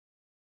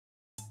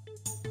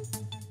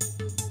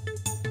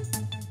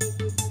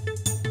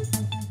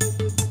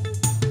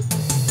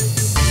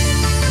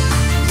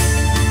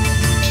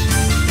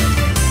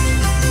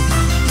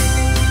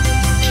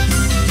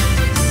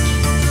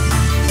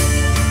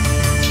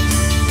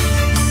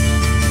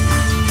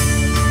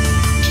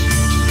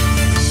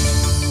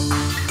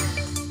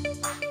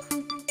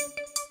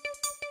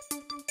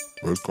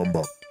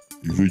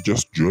If you're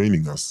just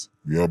joining us,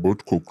 we are about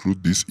to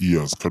conclude this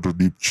year's Cattle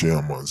Deep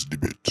Chairman's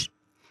debate.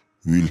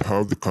 We will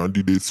have the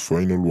candidates'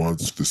 final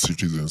words to the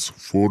citizens,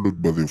 followed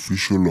by the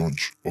official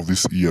launch of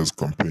this year's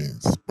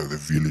campaigns by the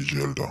village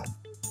elder.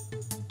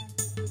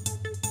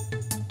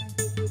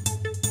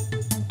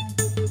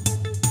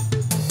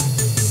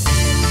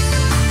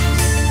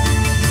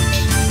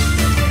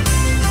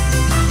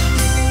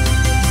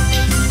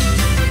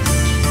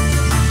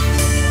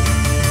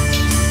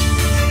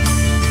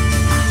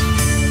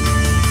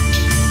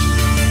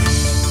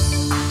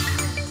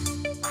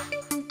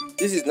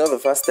 This is not the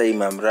first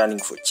time I'm running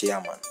for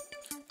chairman.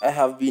 I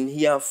have been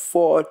here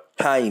 4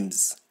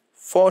 times.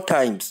 4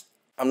 times.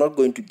 I'm not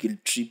going to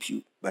guilt trip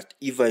you, but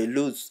if I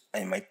lose,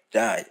 I might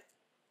die.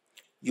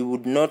 You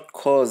would not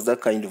cause that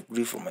kind of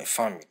grief for my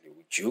family,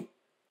 would you?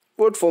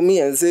 Vote for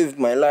me and save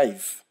my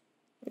life.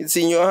 It's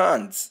in your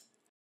hands.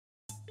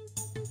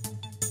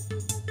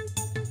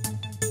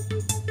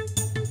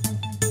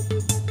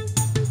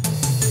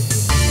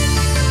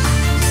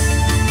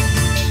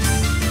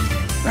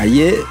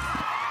 Aye.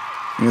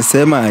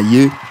 Nasema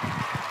aye.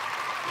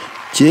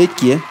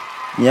 Cheki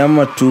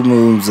nyama tume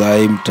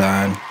mzai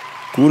mtaani.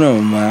 Kuna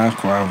mama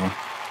yako hapo.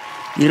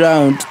 Hii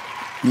round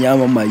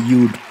nyama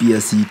mayud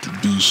pia si to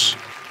dish.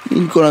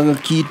 Niko na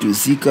kitu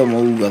si kama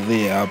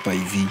ugathe hapa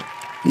hivi.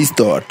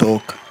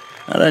 Sitawatoka.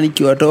 Hata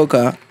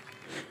nikiwatoka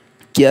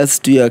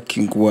kiasi tu ya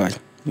kingwa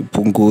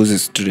nipunguze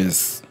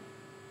stress.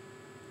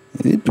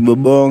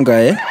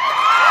 Tumebonga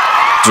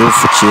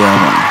Tofu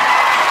chairman.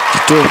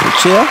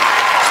 Tofu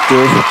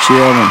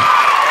chairman.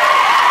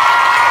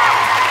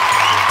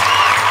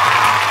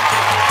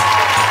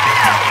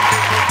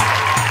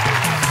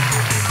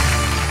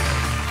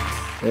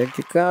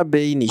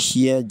 Campaign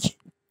ciaje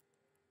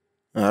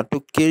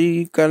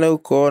tukirikane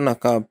ukona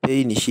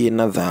campaign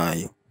ciina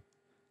thayo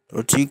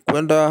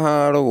tutikwenda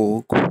haro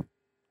guku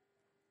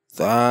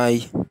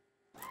thai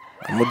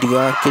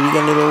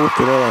mudigakiriganirwo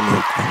guturora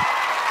nuku